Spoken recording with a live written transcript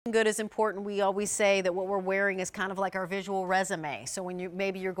Good is important. We always say that what we're wearing is kind of like our visual resume. So when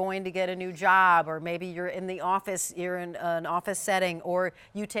maybe you're going to get a new job, or maybe you're in the office, you're in an office setting, or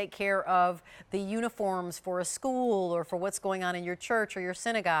you take care of the uniforms for a school or for what's going on in your church or your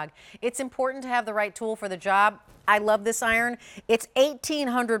synagogue, it's important to have the right tool for the job. I love this iron. It's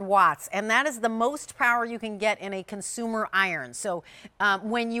 1,800 watts, and that is the most power you can get in a consumer iron. So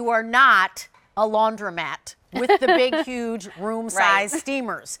when you are not a laundromat with the big, huge room-size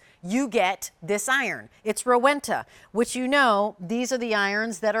steamers, you get this iron. It's Rowenta, which these are the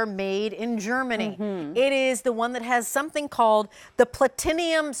irons that are made in Germany. It is the one that has something called the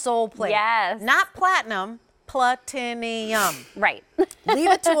Platinium Soleplate. Yes. Not platinum, platinum. Right.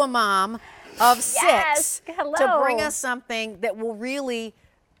 Leave it to a mom of 6 Yes. to bring us something that will really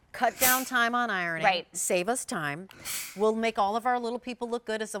cut down time on ironing, save us time. We'll make all of our little people look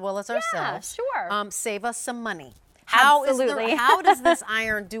good as well as ourselves. Sure. Save us some money. Absolutely. How does this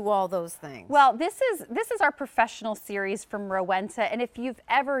iron do all those things? Well, this is our professional series from Rowenta, and if you've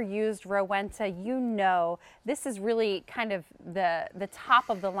ever used Rowenta, this is really kind of the top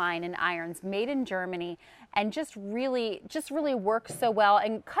of the line in irons, made in Germany, and just really works so well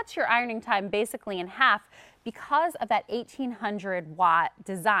and cuts your ironing time basically in half because of that 1,800 watt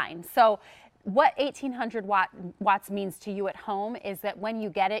design. So what 1,800 watts means to you at home is that when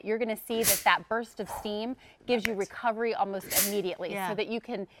you get it, you're going to see that burst of steam gives you recovery almost immediately, so that you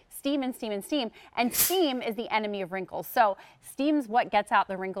can steam and steam and steam. And steam is the enemy of wrinkles. So steam's what gets out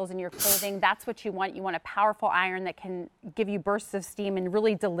the wrinkles in your clothing. That's what you want. You want a powerful iron that can give you bursts of steam and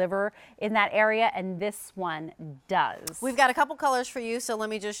really deliver in that area, and this one does. We've got a couple colors for you, so let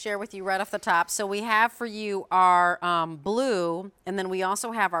me just share with you right off the top. So we have for you our blue, and then we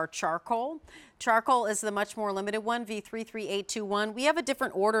also have our charcoal. Charcoal is the much more limited one, V33821. We have a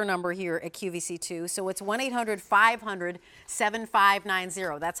different order number here at QVC too, so it's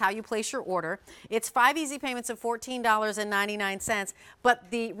 1-800-500-7590. That's how you place your order. It's 5 easy payments of $14.99,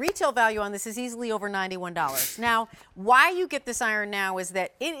 but the retail value on this is easily over $91. Now, why you get this iron now is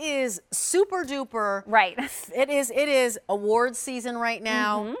that it is super duper. Right. It is awards season right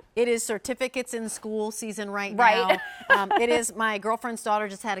now. It is certificates in school season right now. It is, my girlfriend's daughter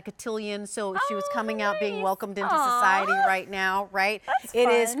just had a cotillion, so she was coming out, being welcomed into society right now, right? It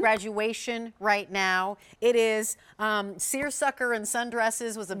is graduation right now. It is seersucker and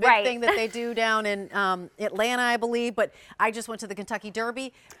sundresses was a big thing that they do down in Atlanta, I believe, but I just went to the Kentucky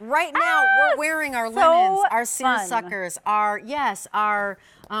Derby. Right now, we're wearing our linens, our seersuckers, our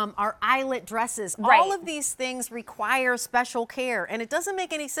eyelet dresses. All of these things require special care, and it doesn't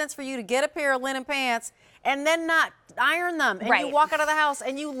make any sense for you to get a pair of linen pants and then not iron them, and you walk out of the house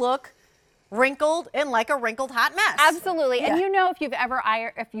and you look wrinkled and like a wrinkled hot mess. Absolutely. And if you've ever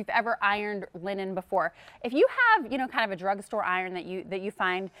ironed linen before, if you have, kind of a drugstore iron that you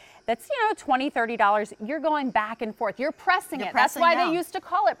find that's, $20, $30, you're going back and forth. You're pressing it. That's why they used to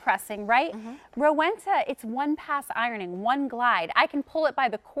call it pressing, right? Rowenta, it's one pass ironing, one glide. I can pull it by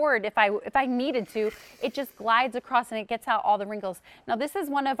the cord if I needed to. It just glides across and it gets out all the wrinkles. Now this is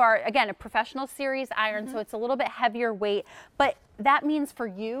one of our, again, a professional series iron, so it's a little bit heavier weight, but that means for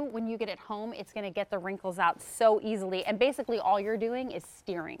you, when you get it home, it's going to get the wrinkles out so easily. And basically all you're doing is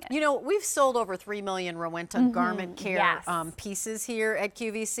steering it. We've sold over 3 million Rowenta garment care pieces here at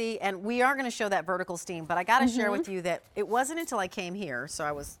QVC, and we are going to show that vertical steam. But I got to share with you that it wasn't until I came here, so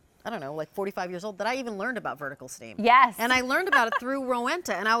I was, I don't know, like 45 years old, that I even learned about vertical steam. Yes. And I learned about it through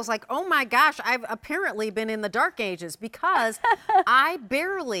Rowenta, and I was like, oh my gosh, I've apparently been in the dark ages because I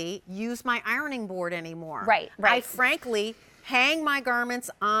barely use my ironing board anymore. Right. I frankly hang my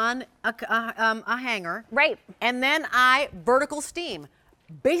garments on a hanger. Right. And then I vertical steam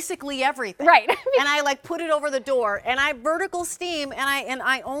basically everything. Right. And I put it over the door and I vertical steam, and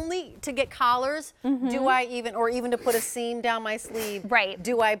I only, to get collars, do I even to put a seam down my sleeve,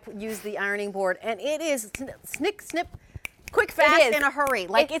 do I use the ironing board. And it is snip, quick, fast, in a hurry.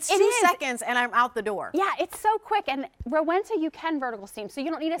 It's 2 seconds and I'm out the door. Yeah, it's so quick. And Rowenta, you can vertical steam, so you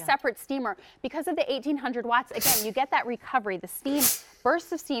don't need a separate steamer. Because of the 1,800 watts, again, you get that recovery, the steam,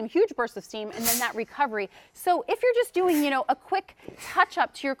 bursts of steam, huge bursts of steam, and then that recovery. So if you're just doing, a quick touch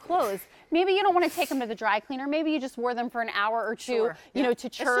up to your clothes, maybe you don't want to take them to the dry cleaner. Maybe you just wore them for an hour or two, to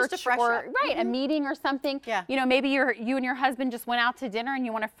church or a meeting or something. Maybe you and your husband just went out to dinner and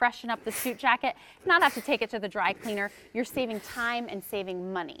you want to freshen up the suit jacket, not have to take it to the dry cleaner. You're saving time and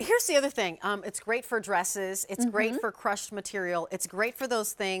saving money. Here's the other thing. It's great for dresses. It's great for crushed material. It's great for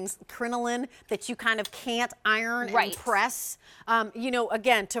those things, crinoline, that you kind of can't iron and press.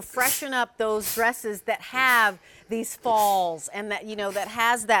 Again, to freshen up those dresses that have these falls and that, that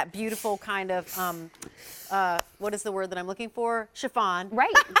has that beautiful kind of what is the word that I'm looking for? Chiffon.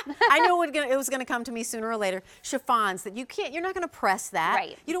 Right. I knew it was gonna come to me sooner or later. Chiffons that you're not gonna press that.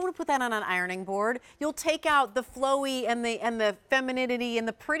 Right. You don't want to put that on an ironing board. You'll take out the flowy and the femininity and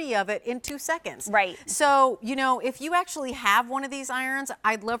the pretty of it in 2 seconds. Right. So, you know, if you actually have one of these irons,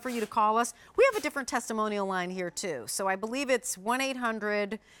 I'd love for you to call us. We have a different testimonial line here too. So I believe it's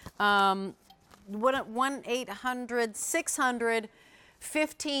 1-800, 1-800-600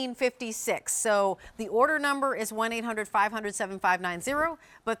 1556. So the order number is 1-800-500-7590,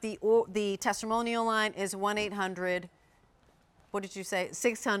 but the testimonial line is 1-800, what did you say?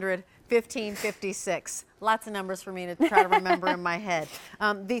 600-1556. Lots of numbers for me to try to remember in my head.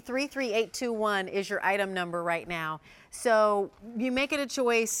 The 33821 is your item number right now. So you make it a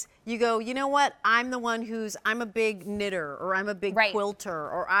choice. You go, you know what? I'm a big knitter, or I'm a big quilter,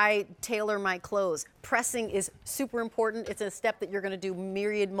 or I tailor my clothes. Pressing is super important. It's a step that you're going to do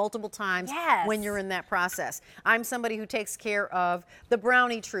multiple times when you're in that process. I'm somebody who takes care of the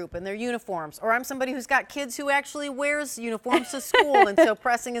brownie troop and their uniforms, or I'm somebody who's got kids who actually wears uniforms to school, and so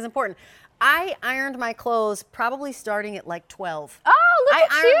pressing is important. I ironed my clothes probably starting at like 12. Oh, look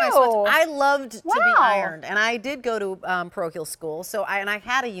at you. I loved to be ironed, and I did go to parochial school, so I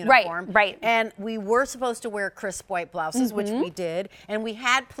had a uniform. Right. And we were supposed to wear crisp white blouses, which we did, and we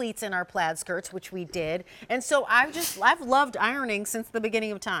had pleats in our plaid skirts, which we did. And so I've loved ironing since the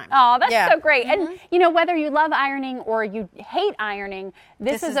beginning of time. Oh, that's so great. And you know, whether you love ironing or you hate ironing,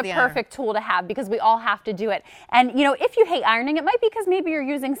 this is a perfect tool to have, because we all have to do it. And you know, if you hate ironing, it might be because maybe you're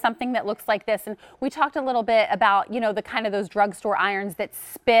using something that looks like this. And we talked a little bit about, you know, the kind of those drugstore irons that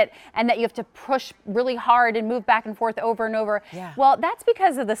spit and that you have to push really hard and move back and forth over and over. Yeah. Well, that's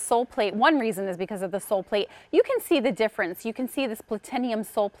because of the Soleplate. One reason is because of the Soleplate. You can see the difference. You can see this Platinium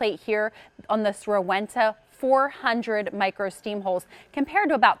Soleplate here on this Rowenta, 400 micro steam holes compared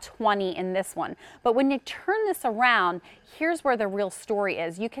to about 20 in this one. But when you turn this around, here's where the real story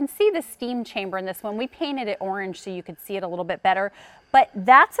is. You can see the steam chamber in this one. We painted it orange so you could see it a little bit better, but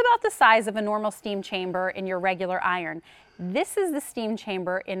that's about the size of a normal steam chamber in your regular iron. This is the steam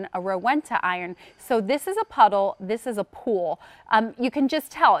chamber in a Rowenta iron. So this is a puddle, this is a pool. You can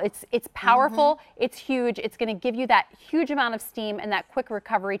just tell it's powerful, it's huge, it's gonna give you that huge amount of steam and that quick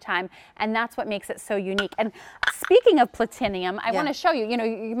recovery time, and that's what makes it so unique. And speaking of platinum, I wanna show you, you know,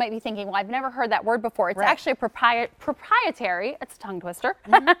 you might be thinking, well, I've never heard that word before. It's actually a proprietary, it's a tongue twister,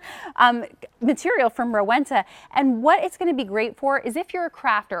 material from Rowenta. And what it's gonna be great for is if you're a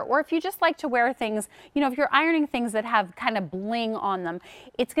crafter, or if you just like to wear things, you know, if you're ironing things that have kind of bling on them,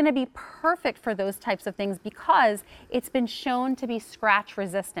 it's going to be perfect for those types of things because it's been shown to be scratch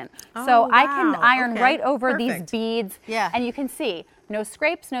resistant. So I can iron right over these beads, and you can see no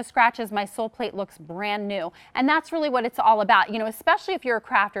scrapes, no scratches. My Soleplate looks brand new. And that's really what it's all about, you know, especially if you're a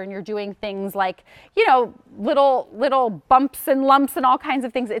crafter and you're doing things like, you know, little bumps and lumps and all kinds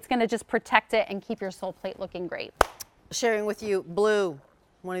of things. It's going to just protect it and keep your Soleplate looking great. Sharing with you blue,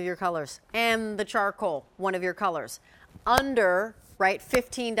 one of your colors, and the charcoal, one of your colors. Under, right,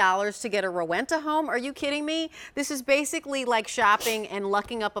 $15 to get a Rowenta home. Are you kidding me? This is basically like shopping and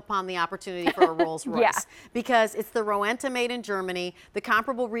lucking up upon the opportunity for a Rolls Royce. Because it's the Rowenta made in Germany. The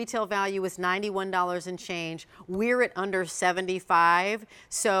comparable retail value is $91 and change. We're at under $75.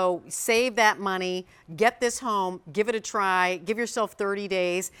 So save that money, get this home, give it a try, give yourself 30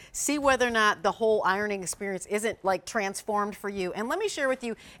 days, see whether or not the whole ironing experience isn't like transformed for you. And let me share with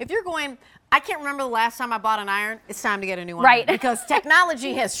you, if you're going, I can't remember the last time I bought an iron. It's time to get a new iron. Because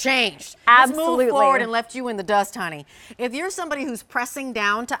technology has changed. Absolutely. It's moved forward and left you in the dust, honey. If you're somebody who's pressing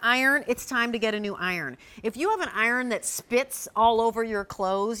down to iron, it's time to get a new iron. If you have an iron that spits all over your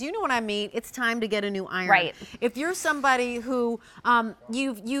clothes, you know what I mean, it's time to get a new iron. If you're somebody who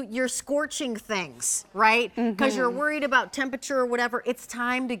you're scorching things, right? Because you're worried about temperature or whatever, it's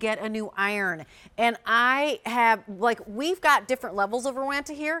time to get a new iron. And I have, like, we've got different levels of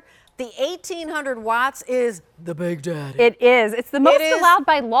Rowenta here. The 1800 watts is the big daddy. It is. It's the most allowed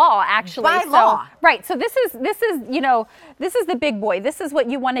by law, actually. By law. Right. So this is, you know, this is the big boy. This is what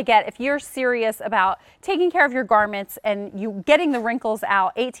you want to get if you're serious about taking care of your garments and you getting the wrinkles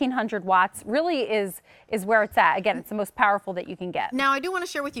out. 1800 watts really is where it's at. Again, it's the most powerful that you can get. Now, I do want to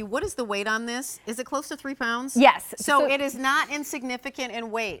share with you, what is the weight on this? Is it close to 3 pounds? Yes. So it is not insignificant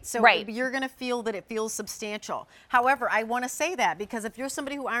in weight. So you're going to feel that it feels substantial. However, I want to say that because if you're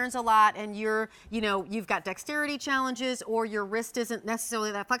somebody who irons a lot and you've got dexterity challenges or your wrist isn't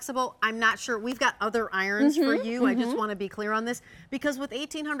necessarily that flexible, I'm not sure. We've got other irons for you. I just want to be clear on this, because with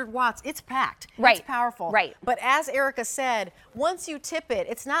 1800 watts, it's packed. Right. It's powerful. Right. But as Erica said, once you tip it,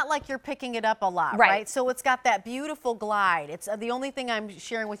 it's not like you're picking it up a lot, Right. right? So it's got that beautiful glide. It's the only thing I'm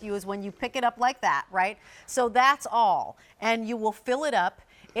sharing with you is when you pick it up like that, right? So that's all. And you will fill it up.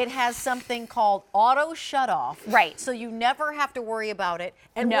 It has something called auto shut off. Right. So you never have to worry about it.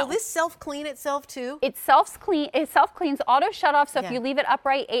 And No. will this self-clean itself too? It self-cleans, auto shut off. So Yeah. if you leave it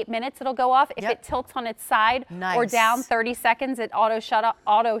upright 8 minutes, it'll go off. If Yep. it tilts on its side or Nice. down 30 seconds, it auto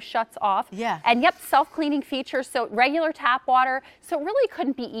shuts off. Yeah. And yep, self-cleaning feature. So regular tap water. So it really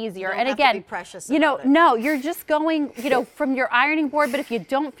couldn't be easier. You don't And have to again, be precious you know, about it. no, you're just going, you know, from your ironing board. But if you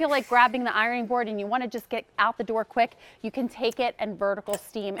don't feel like grabbing the ironing board and you want to just get out the door quick, you can take it and vertical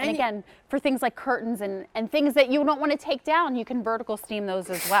steam. And again, for things like curtains and things that you don't want to take down, you can vertical steam those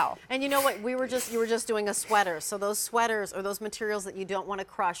as well. And you know what? You were just doing a sweater. So those sweaters or those materials that you don't want to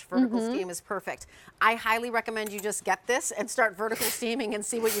crush, vertical steam is perfect. I highly recommend you just get this and start vertical steaming and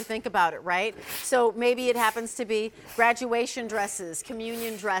see what you think about it, right? So maybe it happens to be graduation dresses,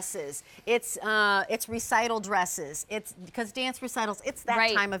 communion dresses. It's recital dresses. It's because dance recitals, it's that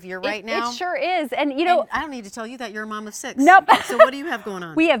Right. time of year right now. It sure is. And you know, And I don't need to tell you that you're a mom of 6. Nope. So what do you have going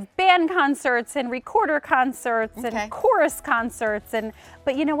on? we have band concerts and recorder concerts Okay. and chorus concerts,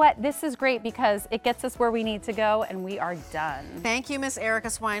 but you know what? This is great because it gets us where we need to go and we are done. Thank you, Miss Erica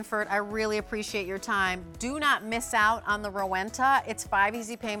Swineford. I really appreciate your time. Do not miss out on the Rowenta. It's 5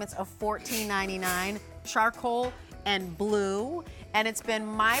 easy payments of $14.99, charcoal and blue. And it's been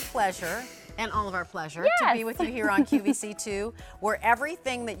my pleasure and all of our pleasure to be Yes. with you here on QVC2, where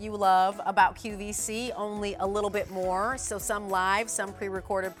everything that you love about QVC, only a little bit more. So some live, some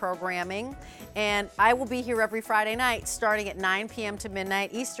pre-recorded programming. And I will be here every Friday night starting at 9 p.m. to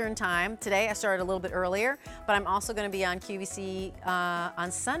midnight Eastern time. Today I started a little bit earlier, but I'm also going to be on QVC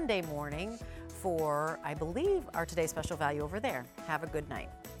on Sunday morning for, I believe, our Today's Special Value over there. Have a good night.